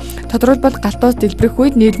тайлбарллаа. Тодорхойлбол галтуус дэлбэрэх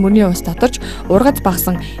үед нийл мөрний ус доторч ургац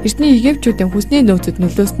багсан эртний египчүүдийн хүнсний нөөцөд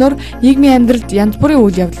нөлөөснөөр нийгмийн амьдралд янз бүрийн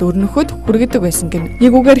үйл явдал өрнөхөд хүргэдэг байсан гэнэ.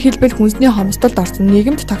 Нэг үгээр хэлбэл хүнсний хомсдолд орсон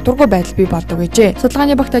нийгэмд тогтворгүй байдал бий болдог гэжээ.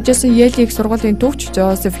 Судалгааны багт ажилласан Yale их сургуулийн төвч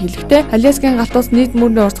хэлэхдээ Аляскийн галтуус нийт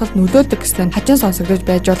мөрний урсгалд нөлөөлдөг гэсэн хачин сонсогдож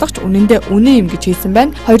байж болох ч үнэндээ үнэн юм гэж хэлсэн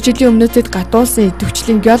байна. 2 жилийн өмнөөс дэд галтуусын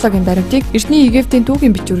идэвхжлийн геологийн баримтыг эртний Египтийн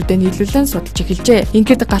түүхийн бичвэрүүдэд нийлүүлэн судалж эхэлжээ.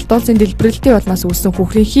 Ингээд галтуусын дэлбэрэлтийн улмаас үүссэн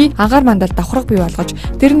хүүхрийн хий агаар мандал давхраг бий болгож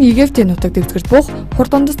тэр нь Египтийн нутаг дэвсгэрт буух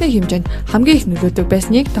хурд ундасны хэмжээнд хамгийн их нөлөөдөг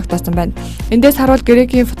байсныг тогтоосон байна. Эндээс харуул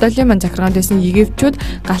Грекийн Ptolemon захиргаанд байсан Египтчүүд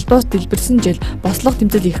галтуус дэлбэрсэн жил бослого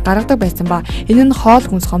тэмцэл их гаргадаг байсан ба энэ нь хоол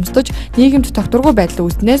хүнс хомсдож нийгэмд тогтворгүй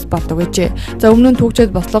байдал үүснээс болдог гэжээ. За өмнө нь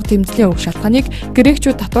түүхчид бослого тэмцлийн уг шалтгааныг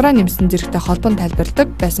грекчүүд татвараа нэмсэн зэрэгтэй холбон тайлбарладаг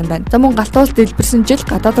байсан байна. За мөн галтуус дэлбэрсэн жил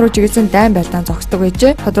гадаад руу чиглэсэн дайн байлдаан зогсдог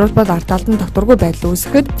гэжээ. Тодорхойлбол ард талд нь тогтворгүй байдал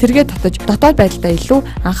үүсэхэд тэргээ татаж дотоод байдлаа илүү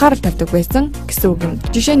анхаарал тавьдаг байсан гэсэн үг юм.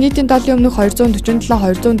 Жишээ нь нийтийн долларын өмнөх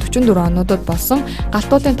 247-244 онуудад болсон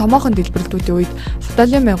галтуулын томоохон дэлбэрэлтүүдийн үед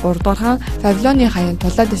Ptolemon 3 дугаар хаан Вавилоны хаян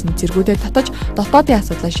тулаад исэн зэргүүдэд татаж дотоодын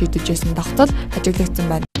асуудлаа шийдэж байсан тогтцол ажиглагдсан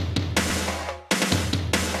байна.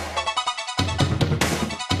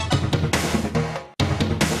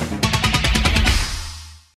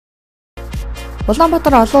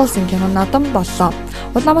 Улаанбаатар олон улсын кино наадам боллоо.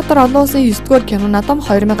 Улаанбаатар олон улсын 9-р кино наадам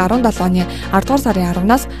 2017 оны 10-р сарын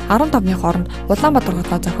 10-наас 15-ны хооронд Улаанбаатар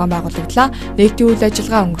хотод зохион байгуулагдлаа. Нийтийн үйл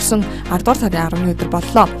ажиллагаа өнгөрсөн 10-р сарын 10-ны өдөр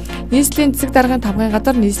боллоо. Нийслэлийн засаг даргын тамгын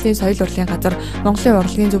газар, нийслэлийн соёл урлагийн газар, Монголын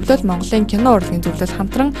урлагийн зөвлөл, Монголын кино урлагийн зөвлөл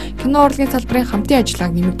хамтран кино урлагийн салбарын хамтын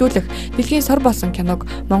ажиллагааг нэмэгдүүлэх, дэлхийн сор болсон киног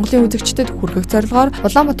Монголын үзэгчдэд хүргэх зорилгоор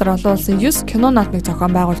Улаанбаатар олон улсын 9 кино наадмыг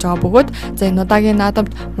зохион байгуулж байгаа бөгөөд за энэ удаагийн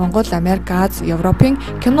наадамд Монгол, Америк, Аз, Европын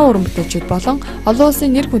кино уран бүтээлчид болон олон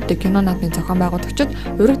улсын нэр хүндтэй кино наадмын зохион байгуулагчид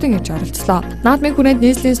урагдан ирж оролцлоо. Наадмын хүрээнд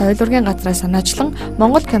нийслэлийн соёл урлагийн газраас санаачлан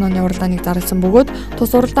Монгол киноны уралдааныг зарласан бөгөөд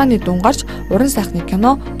тус уралдааны дүн гарч уран сайхны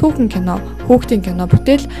кино, түүхэн кино, хүүхдийн кино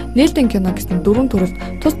бүтээл, нээлтийн кино гэсэн 4 төрөлд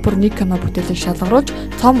тус бүр нэг кино бүтээлийг шалгаруулж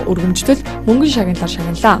цом өргөмжлөл мөнгөн шагналаар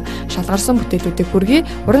шагналаа. Шалгарсан бүтээлүүдийг хүргэе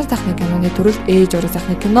уран сайхны киноны төрөлд ээж уран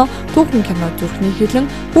сайхны кино, түүхэн кино, зүрхний хилэн,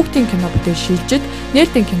 хүүхдийн кино бүтээл шилжид,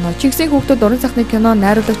 нээлтийн кино, чигсийн хүүхдүүд уран сайхны кино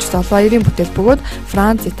найруулагч Солбаярын бүтээл бөгөөд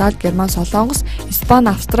Франц, Итали, Герман, Солонгос, Испани,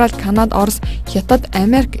 Австрали, Канада, Орос, Хятад,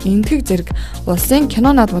 Америк, Энэтхэг зэрэг улсын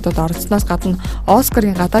кино наадмуудад оролцсноос гадна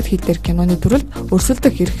Оскарын гадаад хэл дээрх киноны төрөлд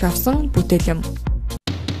өрсөлдөх эрх авсан бүтээл юм.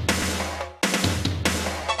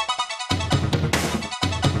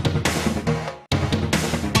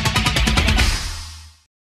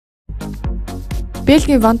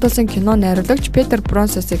 Бельгийн Вант улсын кино найруулагч Петер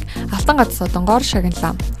Бронсосыг алтан гац содонгоор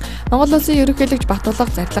шагналаа. Монгол Улсын ерөнхийлөгч Батулга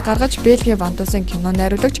зарлиг гаргаж Бельгийн Вантусын кино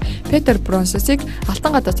найруулагч Петер Бронсосыг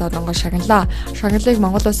Алтан гадаа цолонгоор шагналаа. Шагналыг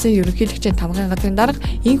Монгол Улсын ерөнхийлөгчийн тамгын газрын дарга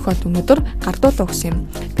инх хот өнөөдөр гардуулан өгсөн юм.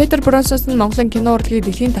 Петер Бронсос нь Монголын кино урлагийг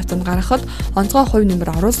дэлхийн тавцанд гаргахад онцгой хувь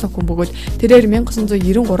нэмэр оруулсан хүн бөгөөд тэрээр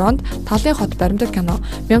 1993 онд Талын хот баримтат кино,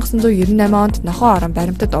 1998 онд Нохоо орон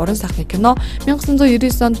баримтат уран сайхны кино,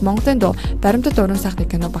 1999 онд Монголын дуу баримтат уран сайхны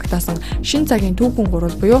кино багтаасан шин цагийн түүхэн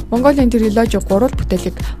гурвал буюу Монголын триложи гурвал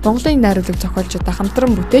бүтээлийг Монголын найруулаг зохиолчтой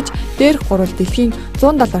хамтран бүтээж дээрх гурвал дэлхийн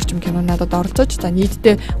 170 орчим кинонуудад оролцож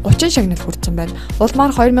нийтдээ 30 шагнал хүртсэн байна.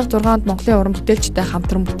 Улмаар 2006 онд Монголын уран бүтээлчтэй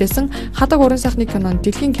хамтран бүтээсэн Хадаг уран сайхны кинонд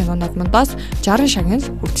дэлхийн кинонууд мандаас 60 шагнал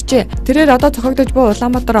хүртжээ. Тэрээр одоо зохиогдож буй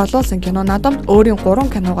Улаанбаатар олуулсан кино наадамд өөрийн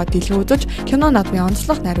 3 киногоо дэлгэн үзэж кино наадмын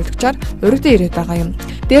онцлог найруулагчаар урагдсан ирээд байгаа юм.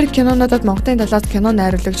 Дээрх кинонуудад Монголын талаас кино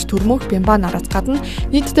найруулагч Төрмөх Бямба нараас гадна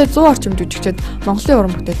нийтдээ 100 орчим жүжигчид Монголын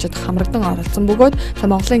уран бүтээлчид хамрагдан оролцсон бөгөөд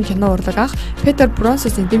Монголын кино урлаг анх Петер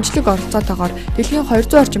Бронсосын дэмжлэг оролцоотойгоор дэлхийн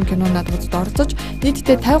 200 орчим кино наадмад оролцож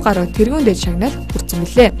нийтдээ 50 гаруй тэргүүн дээр шагнал хүртсэн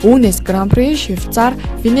билээ. Үүнээс Гран При, Швейцар,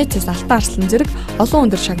 Венецээс Алтан арслан зэрэг олон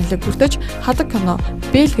өндөр шагналыг хүртэж Хадаг кино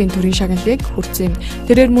Бельгийн төрийн шагналыг хүртсэн юм.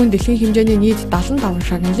 Тэрээр мөн дэлхийн хэмжээний нийт 75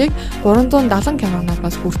 шагналыг 370 кино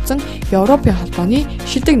наадмаас хүртсэн Европын холбооны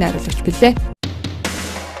шилдэг найруулагч билээ.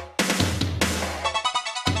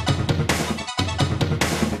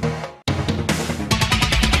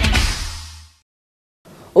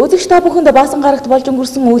 Үзэгч та бүхэнд баасан гарагт болж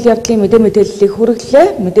өнгөрсөн үйл явдлын мэдээллийг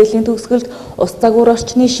хүргэлээ. Мэдээллийн төгсгөлд ус цагуур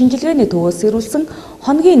орчны шинжилгээний төвөөс ирүүлсэн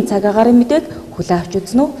хоногийн цаг агарын мэдээг хүлээн авч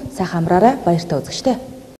үзнэ үү? Сайхан амраарай. Баяртай үзэгчтэй.